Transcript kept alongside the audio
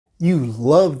You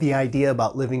love the idea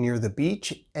about living near the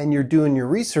beach and you're doing your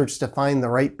research to find the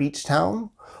right beach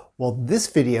town? Well, this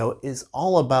video is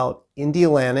all about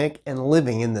Indialantic and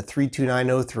living in the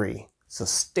 32903. So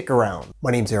stick around. My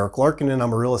name's Eric Larkin and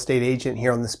I'm a real estate agent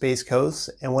here on the Space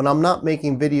Coast. And when I'm not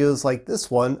making videos like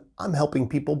this one, I'm helping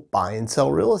people buy and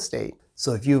sell real estate.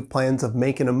 So if you have plans of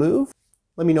making a move,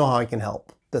 let me know how I can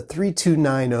help. The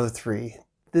 32903.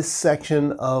 This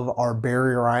section of our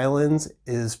barrier islands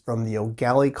is from the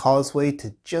O'Galley Causeway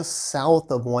to just south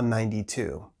of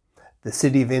 192. The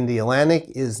city of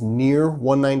Indialantic is near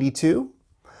 192.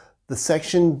 The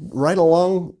section right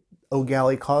along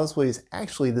O'Galley Causeway is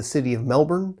actually the city of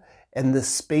Melbourne, and the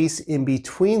space in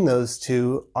between those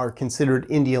two are considered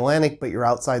Indialantic, but you're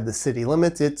outside the city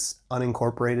limits. It's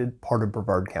unincorporated, part of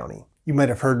Brevard County. You might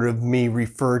have heard of me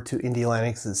refer to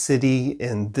Indialantic as a city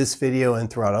in this video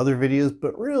and throughout other videos,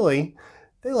 but really,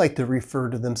 they like to refer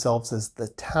to themselves as the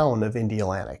town of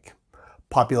Indialantic.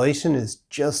 Population is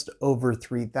just over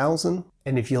 3,000,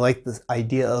 and if you like the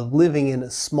idea of living in a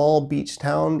small beach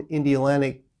town,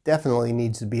 Indialantic definitely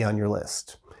needs to be on your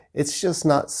list. It's just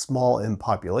not small in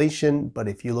population, but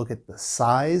if you look at the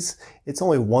size, it's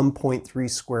only 1.3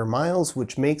 square miles,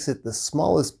 which makes it the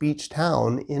smallest beach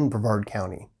town in Brevard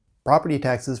County. Property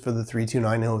taxes for the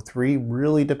 32903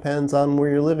 really depends on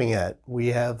where you're living at. We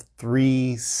have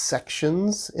 3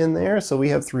 sections in there, so we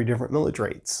have 3 different millage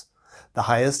rates. The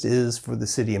highest is for the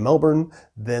city of Melbourne,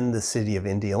 then the city of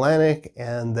Indialantic,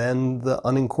 and then the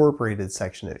unincorporated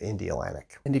section of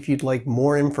Indialantic. And if you'd like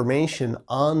more information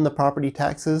on the property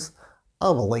taxes,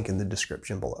 I'll have a link in the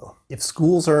description below. If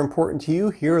schools are important to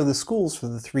you, here are the schools for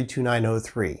the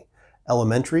 32903.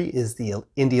 Elementary is the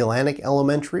Indialantic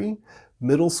Elementary.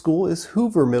 Middle school is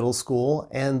Hoover Middle School,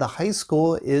 and the high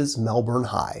school is Melbourne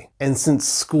High. And since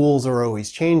schools are always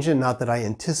changing, not that I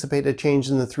anticipate a change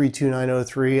in the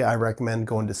 32903, I recommend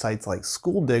going to sites like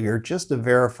School Digger just to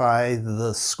verify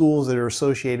the schools that are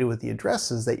associated with the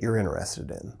addresses that you're interested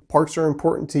in. Parks are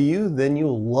important to you, then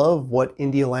you'll love what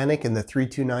Indialantic and the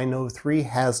 32903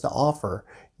 has to offer.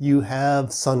 You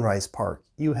have Sunrise Park,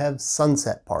 you have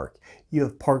Sunset Park, you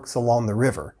have parks along the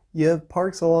river. You have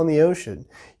parks along the ocean.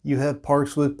 You have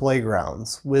parks with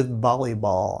playgrounds, with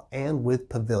volleyball, and with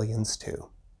pavilions too.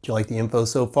 Do you like the info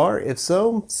so far? If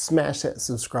so, smash that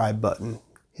subscribe button.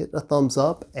 Hit a thumbs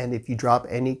up, and if you drop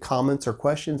any comments or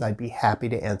questions, I'd be happy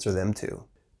to answer them too.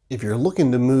 If you're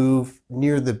looking to move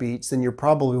near the beach, then you're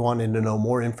probably wanting to know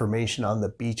more information on the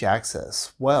beach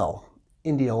access. Well,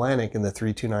 Indialantic and the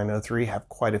 32903 have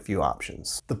quite a few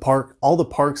options. All the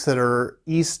parks that are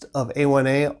east of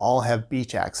A1A all have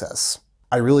beach access.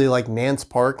 I really like Nance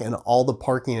Park and all the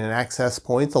parking and access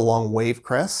points along Wave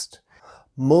Crest.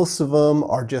 Most of them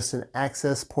are just an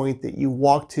access point that you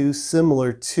walk to,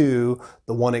 similar to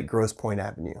the one at Grosse Pointe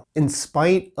Avenue. In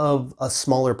spite of a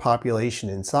smaller population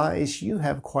in size, you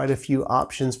have quite a few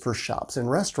options for shops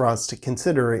and restaurants to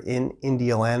consider in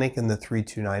Indialantic and the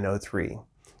 32903.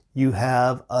 You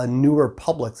have a newer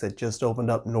Publix that just opened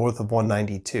up north of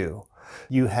 192.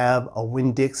 You have a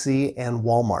Winn-Dixie and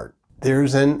Walmart.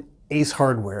 There's an Ace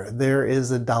Hardware. There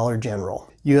is a Dollar General.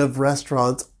 You have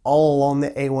restaurants all along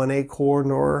the A1A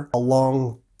corridor,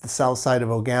 along the south side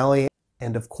of O'Galley,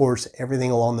 and of course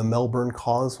everything along the Melbourne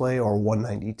Causeway or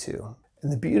 192.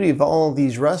 And the beauty of all of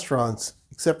these restaurants,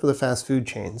 except for the fast food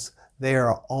chains, they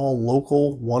are all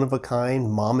local, one-of-a-kind,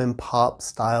 mom-and-pop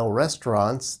style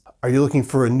restaurants. Are you looking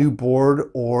for a new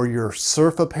board or your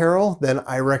surf apparel? Then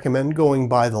I recommend going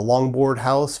by the longboard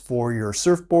house for your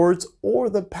surfboards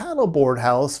or the paddleboard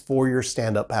house for your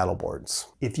stand-up paddleboards.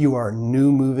 If you are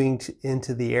new moving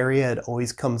into the area, it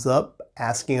always comes up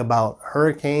asking about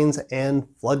hurricanes and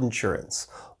flood insurance.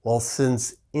 Well,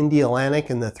 since Indialantic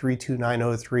and the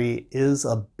 32903 is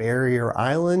a barrier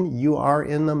island, you are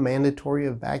in the mandatory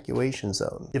evacuation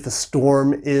zone. If a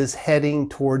storm is heading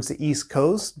towards the East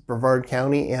Coast, Brevard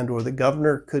County and or the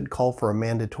governor could call for a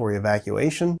mandatory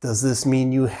evacuation. Does this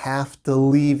mean you have to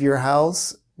leave your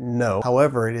house? No.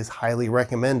 However, it is highly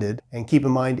recommended. And keep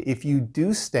in mind, if you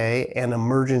do stay, an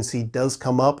emergency does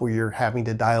come up where you're having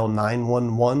to dial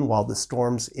 911 while the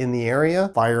storm's in the area,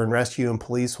 fire and rescue and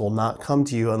police will not come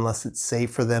to you unless it's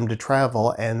safe for them to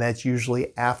travel, and that's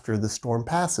usually after the storm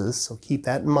passes, so keep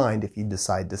that in mind if you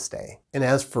decide to stay. And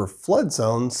as for flood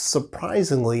zones,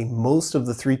 surprisingly, most of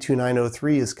the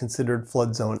 32903 is considered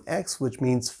flood zone X, which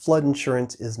means flood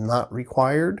insurance is not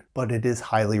required, but it is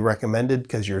highly recommended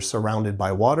because you're surrounded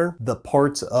by water. The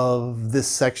parts of this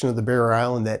section of the barrier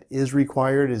island that is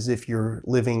required is if you're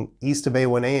living east of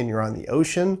A1A and you're on the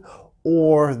ocean,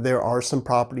 or there are some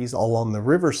properties along the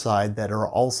riverside that are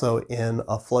also in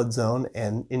a flood zone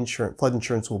and flood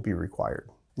insurance will be required.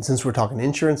 And since we're talking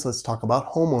insurance, let's talk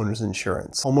about homeowners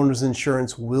insurance. Homeowners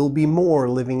insurance will be more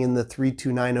living in the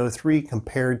 32903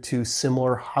 compared to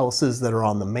similar houses that are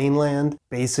on the mainland.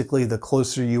 Basically, the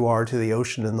closer you are to the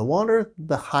ocean and the water,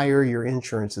 the higher your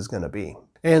insurance is going to be.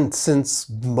 And since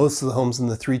most of the homes in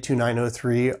the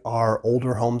 32903 are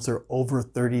older homes, they're over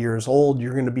 30 years old,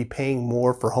 you're going to be paying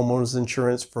more for homeowners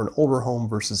insurance for an older home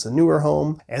versus a newer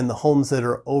home. And the homes that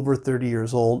are over 30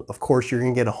 years old, of course, you're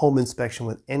going to get a home inspection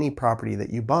with any property that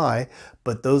you buy.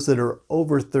 But those that are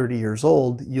over 30 years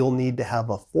old, you'll need to have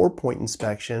a 4-point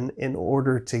inspection in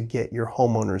order to get your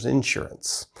homeowner's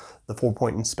insurance. The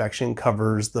 4-point inspection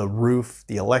covers the roof,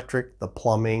 the electric, the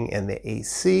plumbing, and the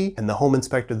AC. And the home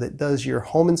inspector that does your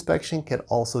home inspection can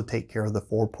also take care of the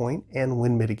 4-point and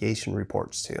wind mitigation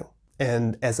reports too.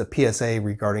 And as a PSA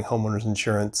regarding homeowners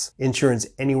insurance, insurance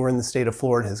anywhere in the state of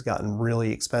Florida has gotten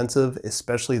really expensive,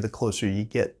 especially the closer you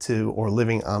get to or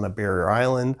living on a barrier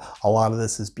island. A lot of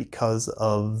this is because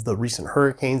of the recent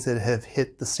hurricanes that have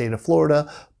hit the state of Florida.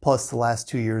 Plus the last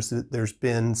 2 years, there's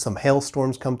been some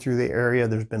hailstorms come through the area.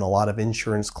 There's been a lot of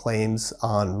insurance claims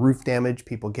on roof damage,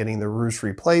 people getting their roofs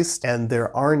replaced, and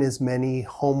there aren't as many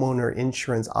homeowner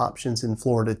insurance options in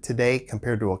Florida today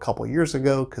compared to a couple years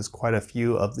ago, because quite a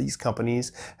few of these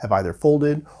companies have either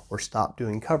folded or stopped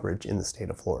doing coverage in the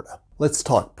state of Florida. Let's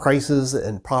talk prices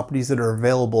and properties that are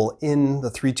available in the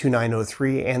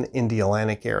 32903 and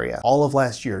Indialantic area. All of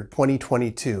last year,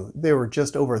 2022, there were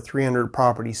just over 300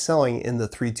 properties selling in the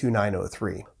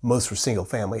 32903. Most were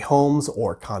single-family homes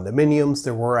or condominiums.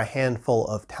 There were a handful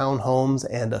of townhomes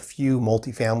and a few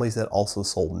multifamilies that also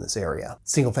sold in this area.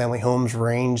 Single-family homes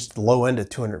ranged the low end at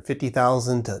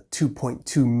 $250,000 to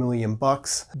 $2.2 million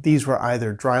bucks. These were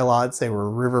either dry lots, they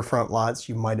were riverfront lots.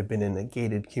 You might have been in a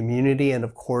gated community, and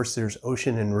of course, there's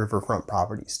ocean and riverfront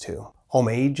properties too. Home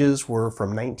ages were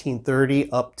from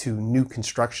 1930 up to new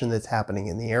construction that's happening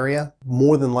in the area.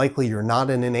 More than likely, you're not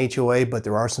in an HOA, but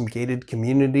there are some gated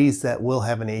communities that will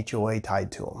have an HOA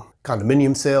tied to them.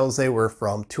 Condominium sales, they were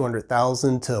from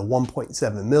 $200,000 to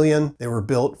 $1.7 million. They were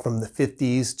built from the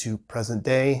 50s to present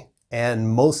day. And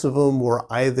most of them were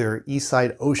either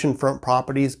eastside oceanfront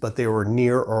properties, but they were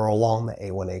near or along the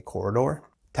A1A corridor.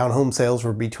 Townhome sales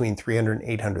were between $300,000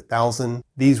 and $800,000.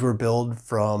 These were built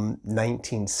from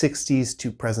 1960s to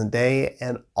present day,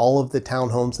 and all of the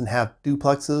townhomes and half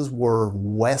duplexes were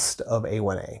west of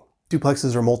A1A.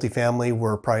 Duplexes or multifamily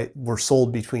were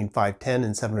sold between $510,000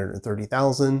 and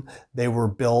 $730,000. They were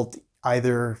built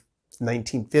either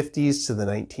 1950s to the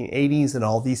 1980s, and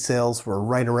all these sales were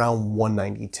right around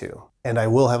 $192,000. And I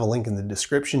will have a link in the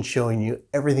description showing you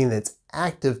everything that's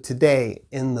active today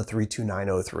in the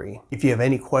 32903. If you have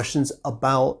any questions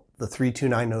about the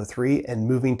 32903 and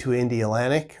moving to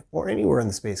Indialantic or anywhere in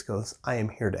the Space Coast, I am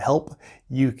here to help.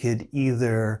 You could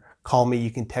either call me, you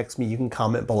can text me, you can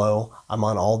comment below. I'm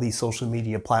on all these social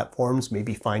media platforms.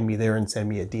 Maybe find me there and send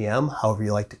me a DM. However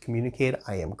you like to communicate,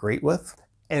 I am great with.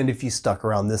 And if you stuck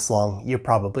around this long, you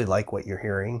probably like what you're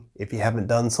hearing. If you haven't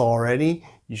done so already,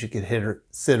 you should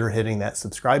consider hitting that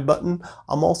subscribe button.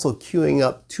 I'm also queuing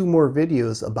up 2 more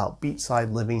videos about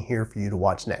beachside living here for you to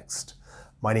watch next.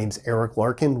 My name's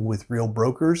Larkin with Real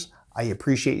Brokers. I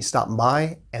appreciate you stopping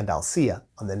by, and I'll see you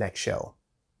on the next show.